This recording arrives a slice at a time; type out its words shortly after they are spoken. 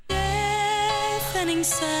Deafening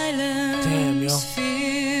silence. Damn, yo.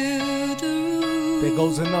 Fill the room. There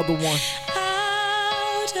goes another one.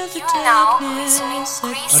 Out of the You're now darkness, listening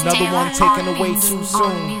Chris a Another one Taylor taken on away beats, too on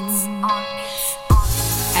soon. beats, on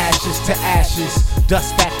beats. Ashes to ashes,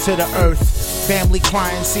 dust back to the earth. Family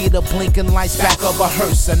crying, see the blinking lights back of a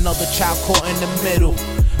hearse. Another child caught in the middle.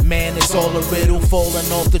 Man, it's all a riddle.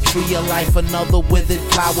 Falling off the tree of life, another withered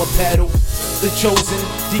flower petal. The chosen,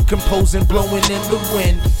 decomposing, blowing in the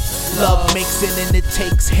wind. Love makes it and it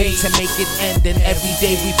takes hate to make it end. And every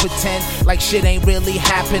day we pretend like shit ain't really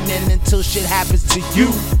happening until shit happens to you.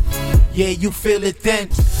 Yeah, you feel it then.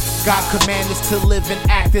 God command us to live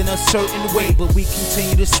and act in a certain way, but we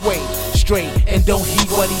continue to sway straight and don't heed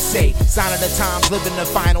what he say. Sign of the times, living the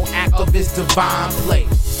final act of his divine play.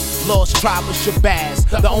 Lost tribe of Shabazz,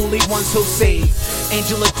 the only ones who'll save.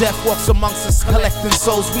 Angel of death walks amongst us, collecting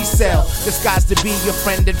souls we sell. Disguised to be your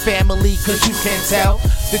friend and family, cause you can't tell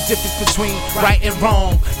the difference between right and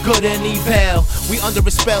wrong, good and evil. We under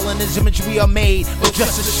a spell, in his image we are made, but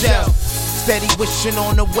just a shell. Steady wishing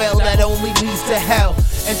on a well that only leads to hell.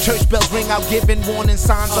 And church bells ring out giving warning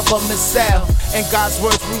signs of a missile. And God's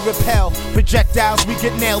words we repel. Projectiles we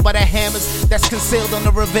get nailed by the hammers that's concealed on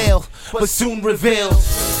the reveal, but soon revealed.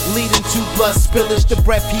 Leading to blood spillage, the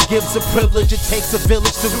breath he gives a privilege. It takes a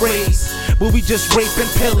village to raise, but we just rape and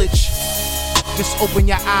pillage. Just open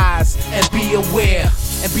your eyes and be aware.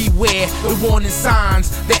 And beware the warning signs,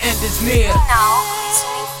 the end is near. You're now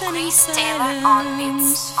listening Chris Taylor on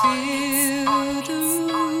beats, on beats, on Fill the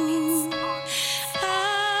beats, on room. beats.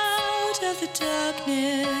 Out of the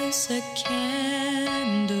darkness, a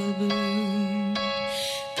candle bloom,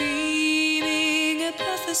 beaming a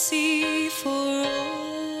prophecy for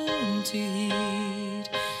all to hear.